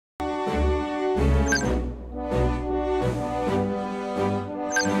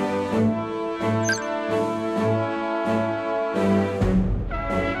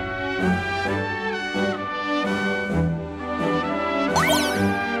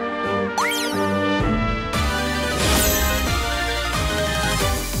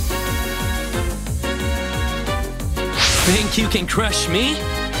Think you can crush me?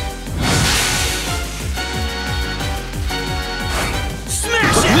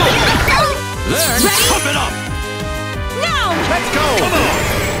 Smash it! Learn! Ready? Pump it up! Now! Let's go! Come on!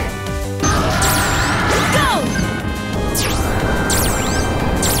 Go!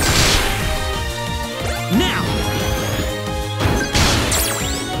 Now!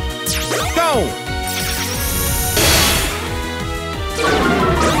 Go!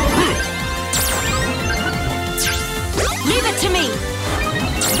 Leave it to me!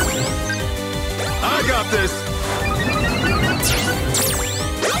 I got this!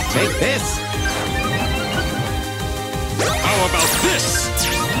 Take this! How about this?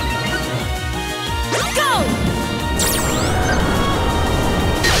 Go!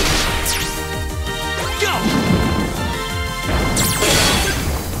 Go!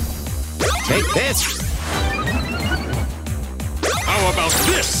 Take this! How about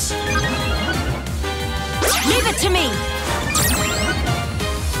this? Leave it to me!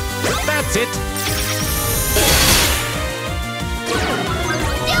 That's it!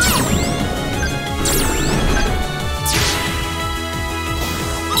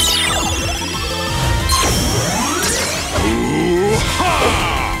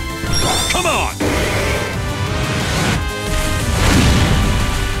 Come on!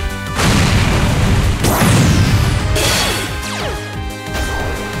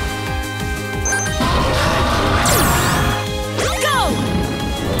 Go!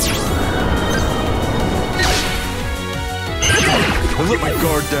 I let my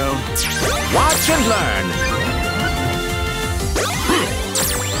guard down. Watch and learn!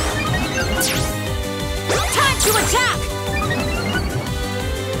 Time to attack!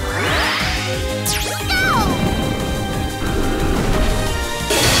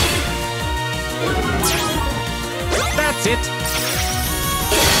 That's it!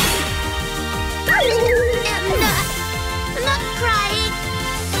 I'm not crying.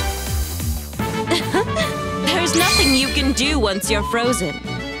 There's nothing you can do once you're frozen.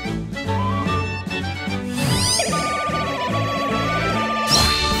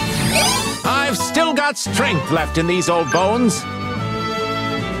 I've still got strength left in these old bones.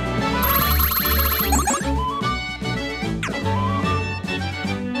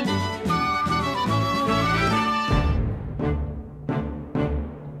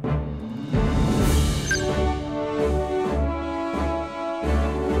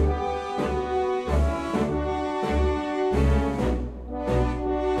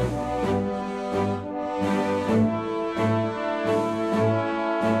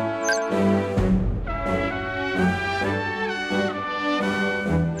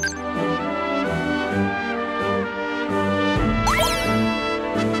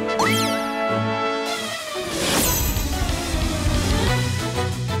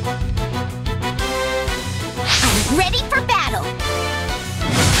 Ready for battle!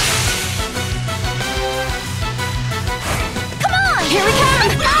 Come on! Here we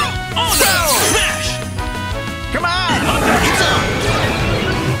come! On now! Smash! Come on! It's on!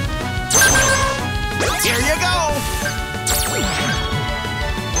 Here you go!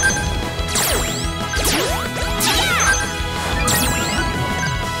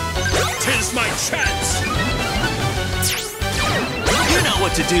 Tis my chance! You know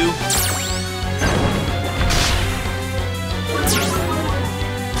what to do!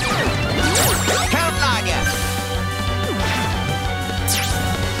 Count on ya!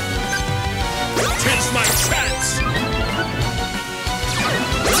 Tis my chance!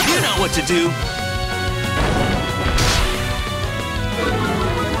 You know what to do!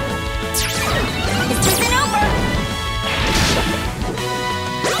 This isn't over!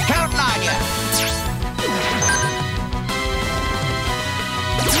 Count on ya!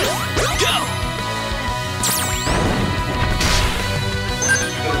 Go!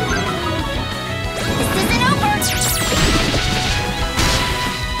 This isn't over!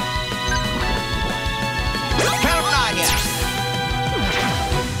 Count on ya!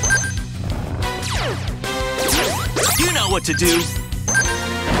 You know what to do!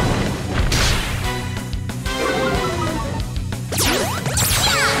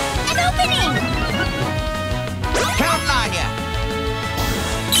 An opening! Count on ya!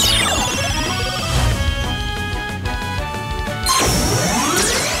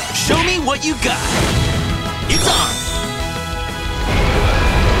 Show me what you got! It's on!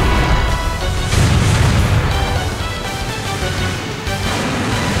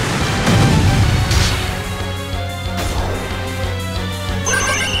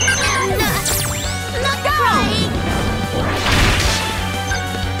 I'm not crying!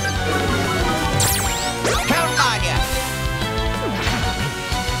 Count on ya!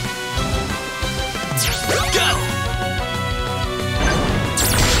 Go!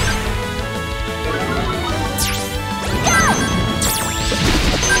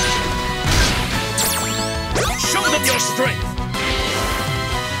 strength.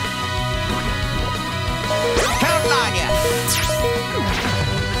 Counting on ya.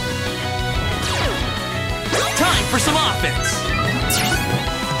 Time for some offense.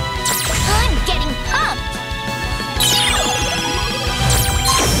 I'm getting pumped.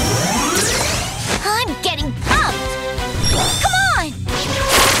 I'm getting pumped. Come on.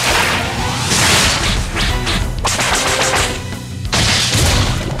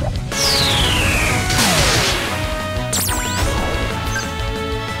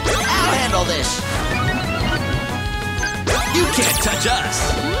 I'll handle this. You can't touch us.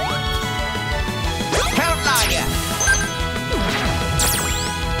 Counting on ya.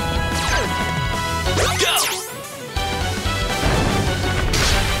 Go!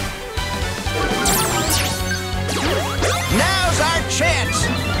 Now's our chance.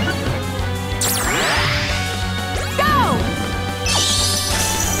 Go!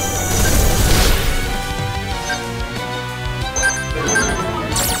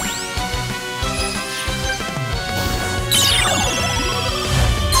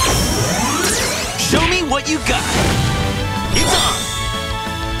 Show me what you got. It's on.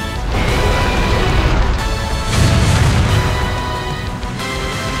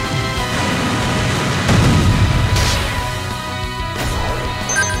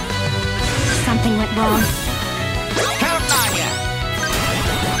 Something went wrong. Counting on ya.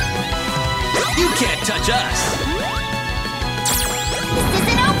 You can't touch us. This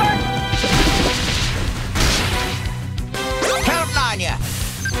isn't over. Counting on ya.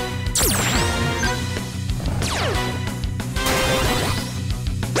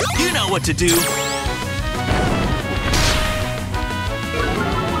 You know what to do.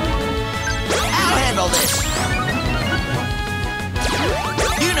 I'll handle this.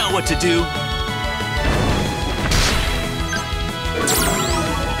 You know what to do.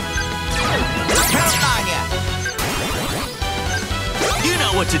 Counting on ya. You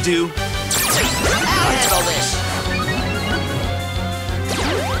know what to do. I'll handle this.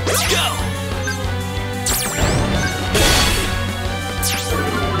 Go!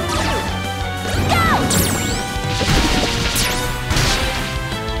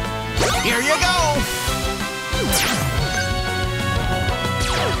 Here you go.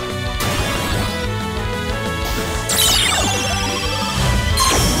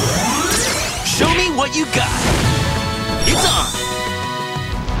 Show me what you got. It's on.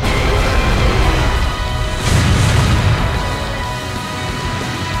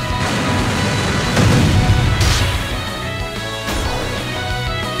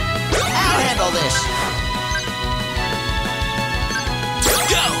 I'll handle this.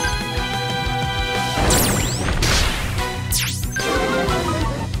 Go!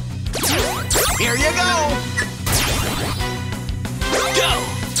 Here you go. Go!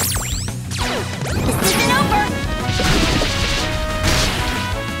 This isn't over.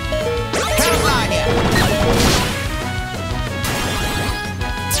 Counting on ya.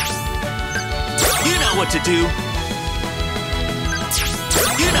 You know what to do.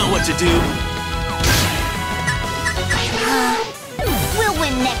 You know what to do. We'll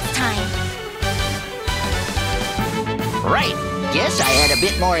win next time. Right. Guess I had a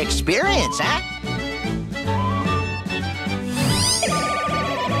bit more experience, huh?